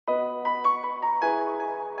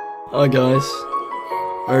Hi guys,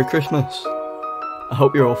 Merry Christmas. I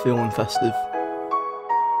hope you're all feeling festive.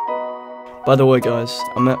 By the way guys,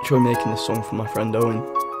 I'm actually making this song for my friend Owen.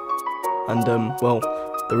 And well,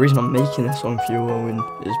 the reason I'm making this song for you, Owen,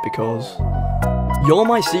 is because you're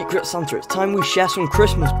my secret Santa, it's time we share some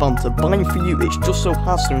Christmas banter. Buying for you, it's just so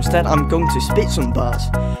hard, so instead I'm going to spit some bars.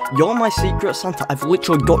 You're my secret Santa, I've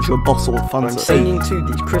literally got you a bottle of Fanta. I'm singing to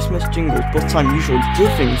these Christmas jingles, but I'm usually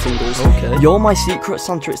giving tingles. Okay. You're my secret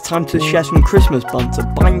Santa, it's time to share some Christmas banter.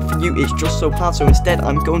 Buying for you, it's just so hard, so instead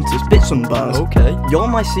I'm going to spit some bars. Okay. You're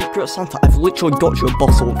my secret Santa, I've literally got you a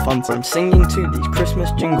bottle of Fanta. I'm singing to these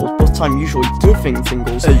Christmas jingles, but I'm usually giving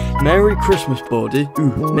tingles. Hey, Merry Christmas, buddy.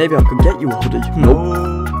 Ooh, maybe I could get you a hoodie. Nope.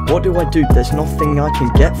 What do I do? There's nothing I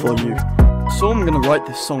can get for you. So I'm gonna write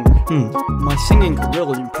this song. My singing could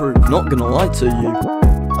really improve, not gonna lie to you.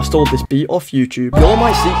 I stole this beat off YouTube. You're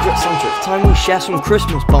my secret Santa, it's time we share some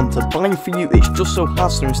Christmas banter. Buying for you, it's just so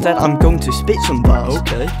hard, so instead I'm going to spit some bars.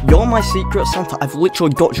 Okay. You're my secret Santa, I've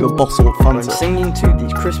literally got you a bottle of Fanta. I'm singing to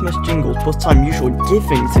these Christmas jingles, but I'm usually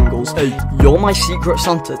giving tingles. Hey, you're my secret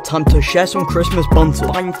Santa, time to share some Christmas banter.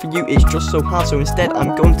 Buying for you, it's just so hard, so instead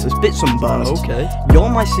I'm going to spit some bars. Okay. You're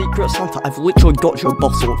my secret Santa, I've literally got you a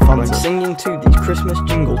bottle of Fanta. I'm singing to these Christmas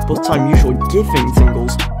jingles, but I'm usually giving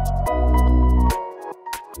tingles.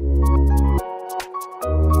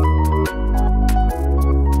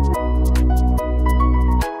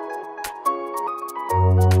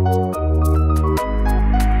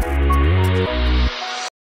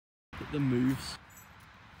 The moves.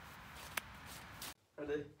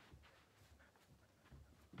 Ready?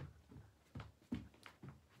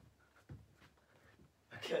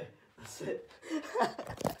 Okay, that's it.